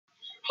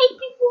Hey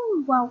people,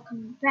 and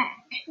welcome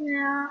back.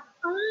 Now,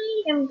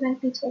 I am going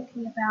to be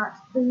talking about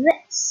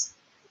this.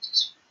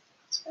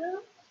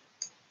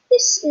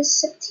 This is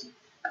September.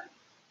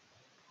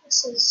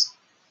 This is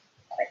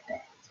quite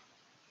bad.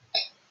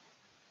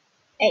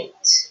 8.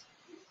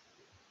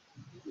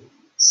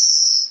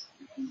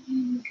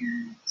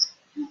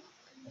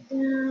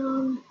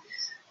 Down.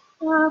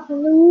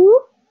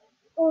 Hello.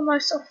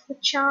 Almost off the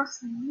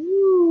charts.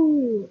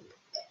 Ooh.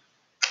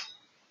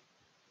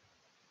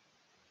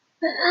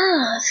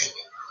 It's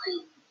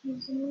quite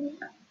confusing.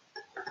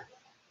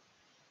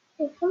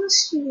 The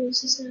first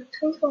views is now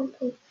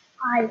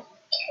 21.5k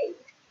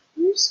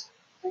views.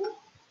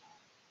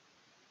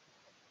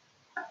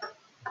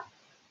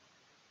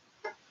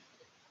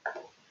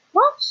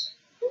 What?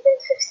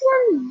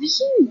 151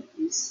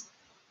 views?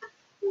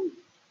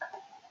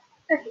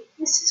 Okay,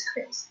 this is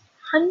crazy.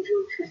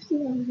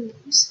 151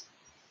 views.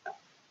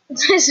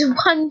 There's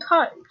one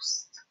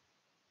post.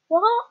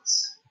 What?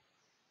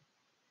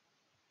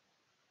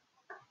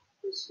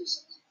 This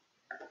is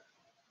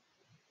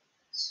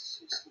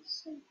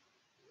insane.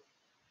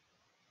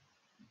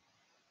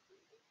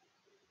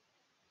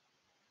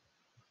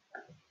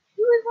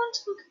 Who would want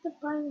to look at the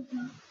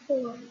Bible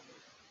for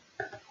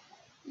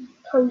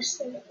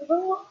posting it?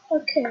 Well,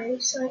 okay,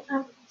 so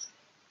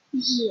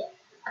yeah.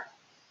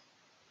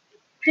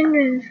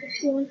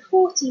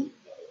 151.40.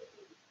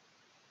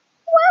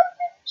 Well,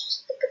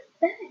 just look at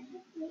that.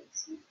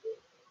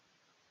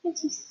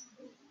 27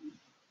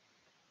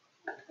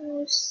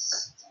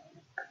 post.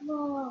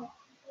 Oh,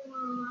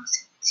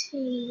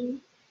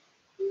 17.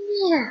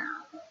 Now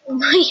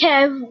we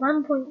have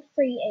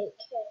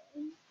 1.38k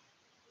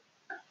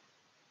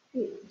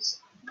views.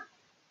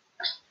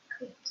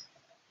 Great.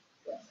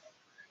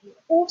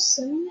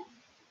 Awesome.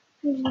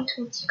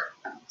 120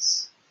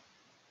 comments.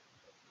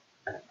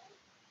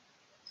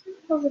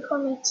 All the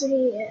comments are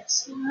here,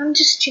 so I'm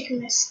just checking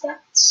my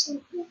stats.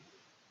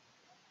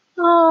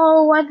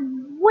 Oh, I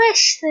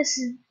wish this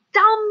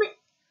dumb,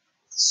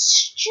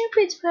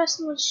 stupid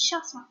person would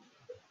shut up.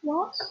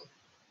 What?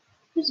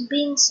 Who's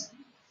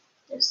Benson?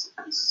 This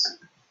is.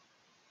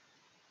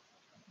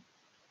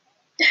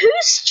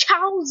 Who's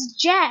Charles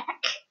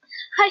Jack?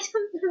 I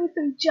don't know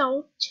who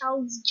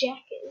Charles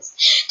Jack is.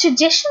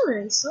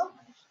 Traditionally, so.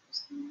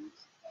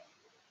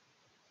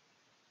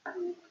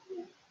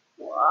 What?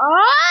 What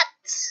are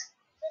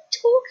you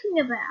talking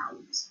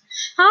about?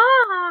 Ha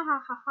ha ha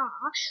ha ha.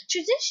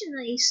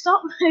 Traditionally,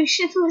 stop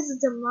motion was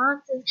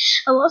demanded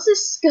a lot of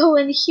skill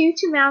and a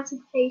huge amount of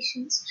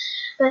patience,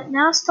 but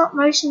now stop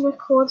motion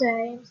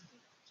recording.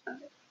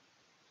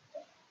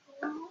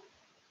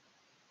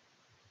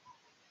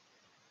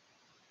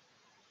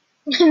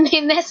 I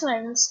mean, that's not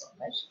even stop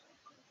motion.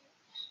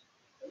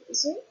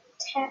 Is it?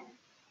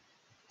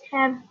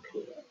 Tab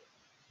here.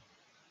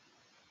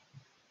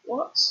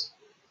 What?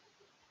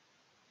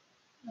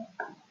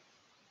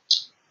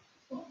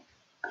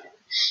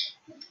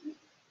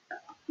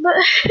 But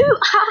who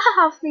are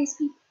half these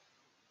people?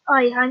 Oh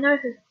yeah, I know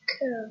who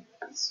Curve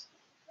is.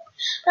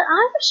 But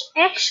I wish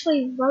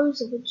actually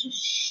Rosa would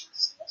just shut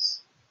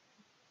this.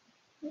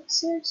 Like,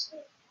 seriously.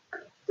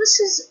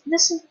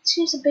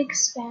 She's a big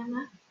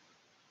spammer.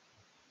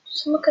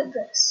 Just look at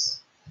this.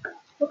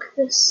 Look at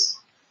this.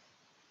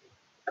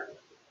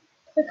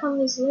 Click on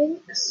these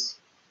links.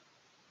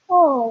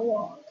 Oh,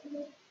 what?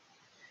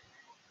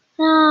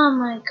 Oh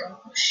my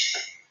gosh.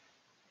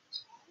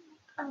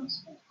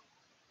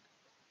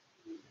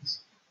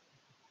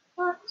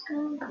 What's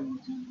going on?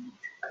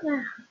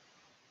 Now,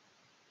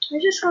 I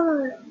just want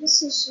to.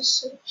 This is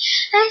just.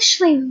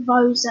 Actually,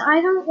 Rosa,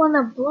 I don't want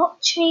a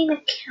blockchain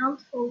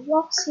account for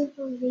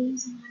whatever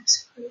reason I'm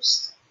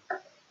supposed to.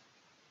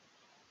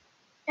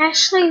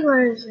 Ashley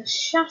Rosa,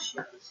 shush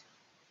it.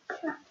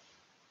 Shush.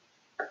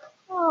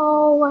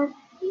 Oh, I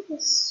hate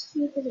this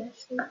stupid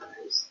Ashley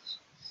Rosa.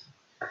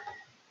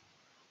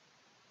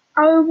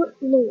 Oh,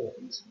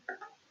 Lord.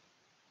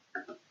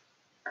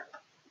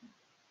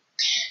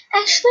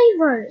 Ashley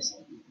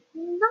Rosa.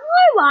 No,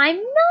 I'm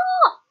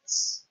not.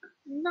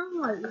 No,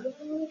 I'm going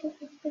to get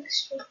the big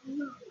straight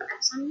no,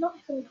 because I'm not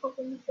having a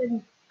problem with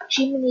the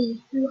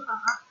Jiminy hoo-ha.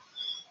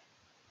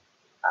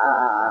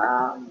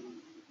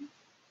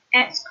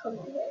 At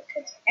comment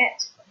workers,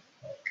 at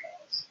comment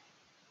workers.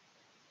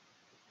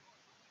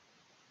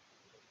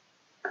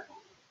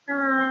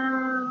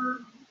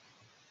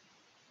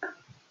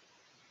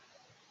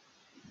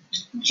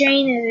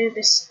 Jane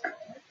is over.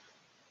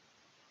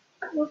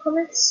 No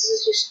comments. This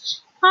is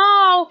just.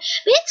 Oh,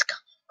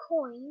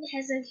 Bitcoin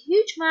has a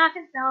huge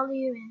market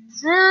value and.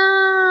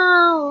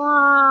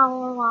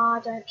 I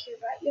don't care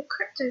about your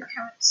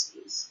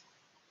cryptocurrencies.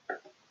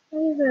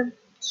 Over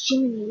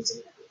Jimmy's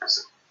and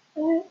those. I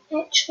don't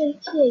actually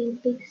care, you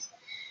big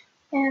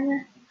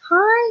spammer.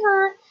 Hi.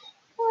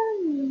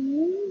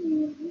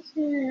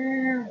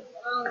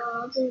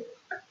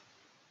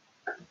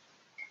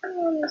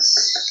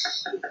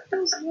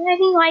 It's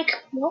lagging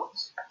like what?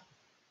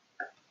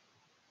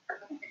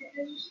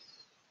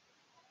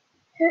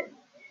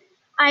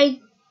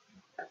 Okay,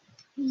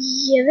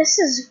 yeah, this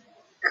is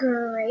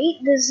great.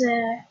 There's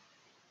a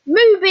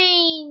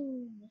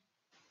Moving!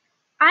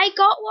 I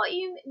got what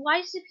you. Why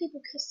is the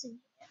people kissing?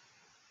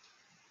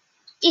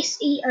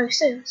 SEO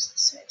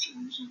search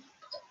engine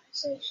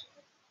optimization.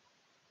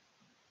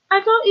 I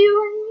got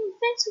you.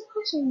 Thanks for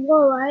question.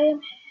 Whoa, I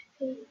am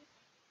happy.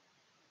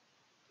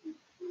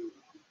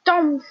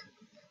 Dumb.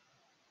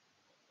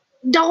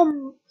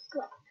 Dumb.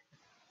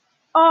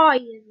 Oh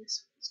yeah,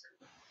 this one's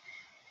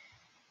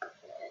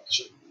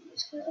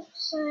cool.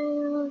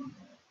 So.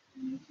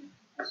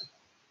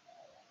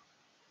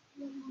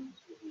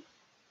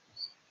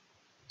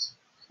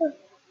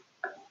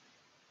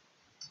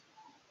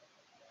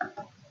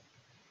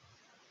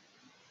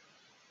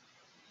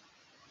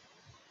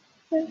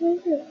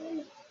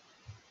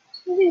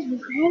 All these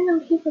random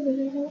people that I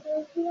don't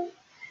know who are.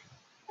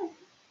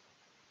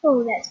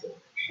 Oh, that's good.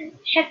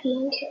 Happy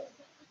and care.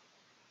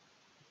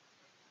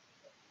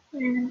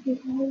 Random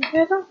people who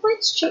heard of.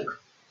 Let's check.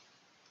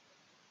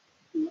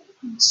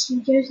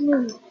 Studios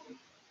New.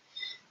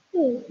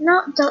 Hey,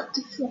 not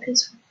Dr.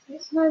 Flipper's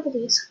favorites.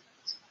 Nobody's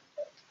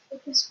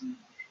Flipper's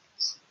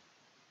favorites.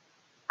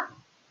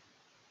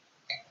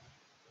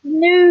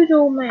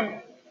 Noodle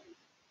Man.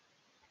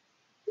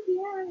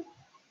 Yeah.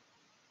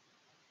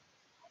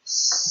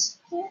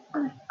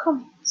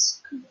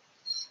 Comments.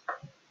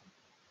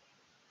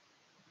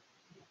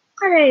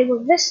 Okay, well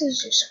this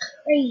is just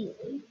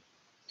crazy.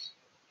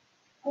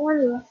 I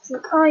wonder if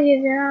oh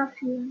yeah, there are a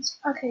few ones.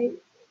 Okay.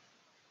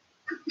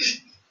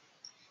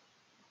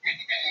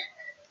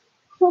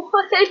 Who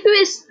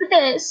is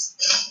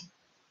this?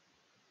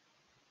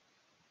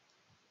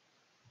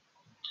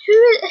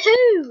 Who?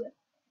 Who?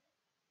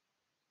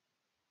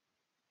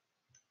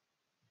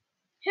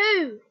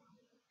 Who?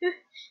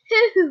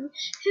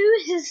 Who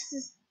is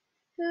this?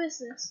 Who is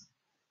this?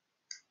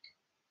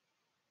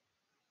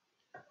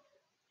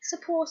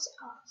 Support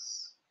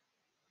us.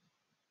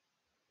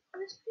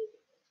 Who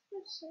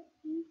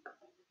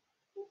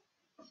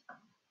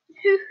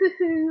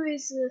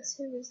is this?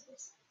 Who is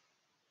this?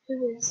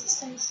 Who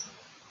is this?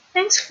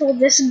 Thanks for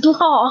this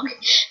blog.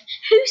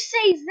 Who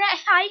says that?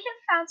 I have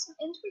found some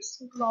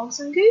interesting blogs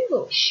on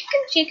Google. You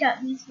can check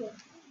out these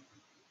ones.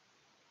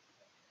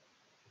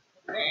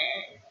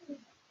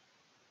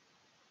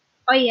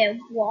 Oh yeah,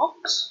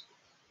 blogs.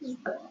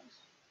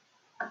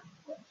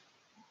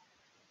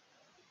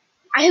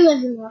 I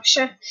live in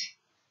Russia.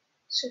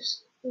 It's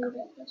just all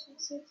that person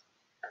says.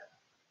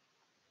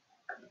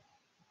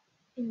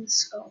 In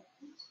Scotland.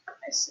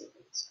 I see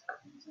it's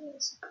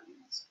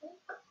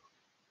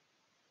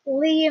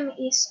Liam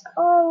is.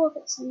 Oh,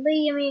 look, it's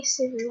Liam is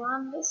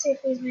everyone. Let's see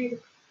if he's made a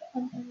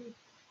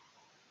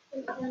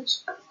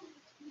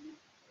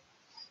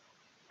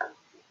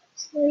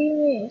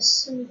Liam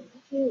is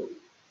you.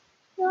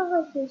 I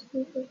hope these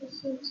people will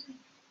see something.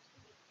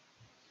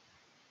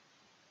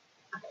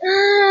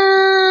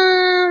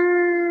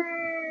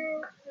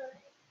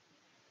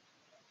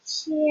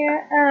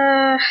 Here,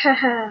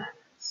 haha.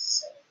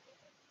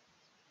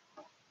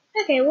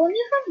 Okay, well,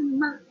 never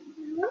mind.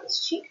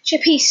 Let's check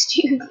Chippy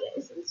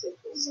Studios.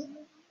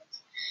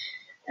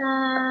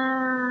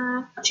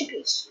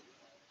 Chippy Studios.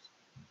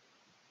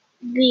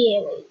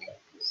 There we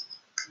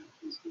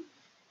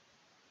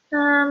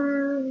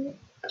go.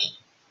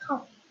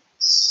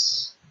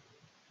 Comments.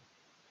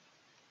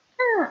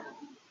 Ah.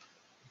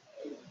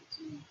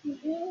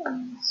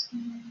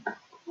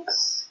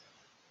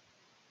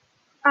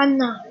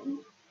 Unknown.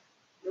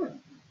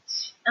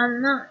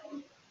 Unknown.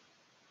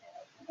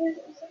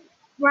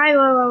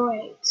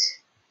 Wait.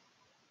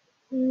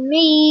 Me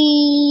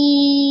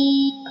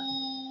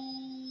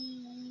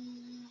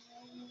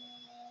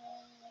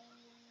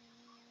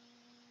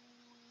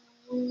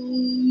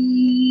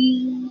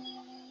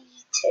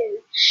too.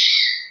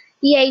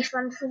 Yay,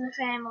 fun for the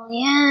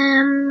family.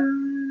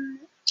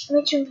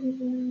 Which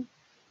one?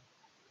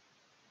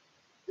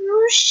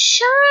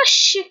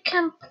 Shush, you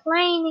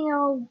complaining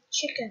old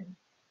chicken.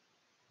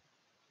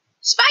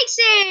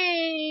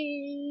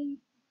 Spicy!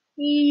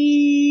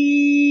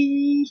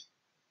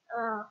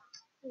 Oh,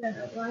 no.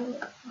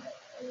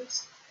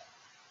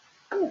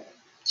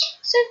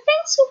 So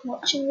thanks for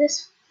watching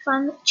this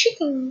fun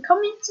chicken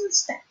comments and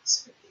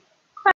stats.